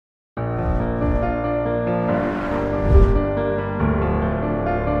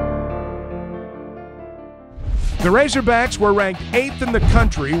The Razorbacks were ranked 8th in the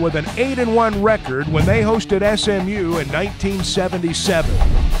country with an 8-1 record when they hosted SMU in 1977.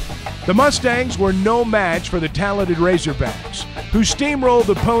 The Mustangs were no match for the talented Razorbacks, who steamrolled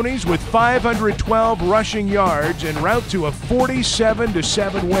the Ponies with 512 rushing yards en route to a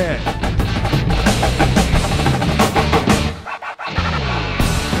 47-7 win.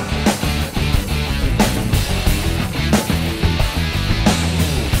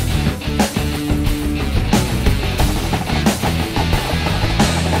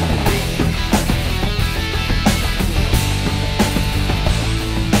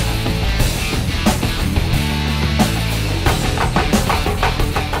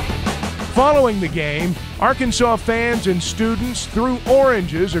 Following the game, Arkansas fans and students threw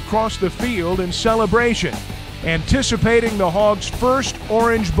oranges across the field in celebration, anticipating the Hogs' first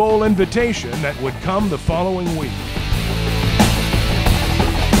Orange Bowl invitation that would come the following week.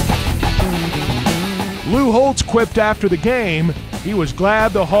 Lou Holtz quipped after the game he was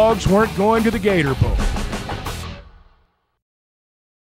glad the Hogs weren't going to the Gator Bowl.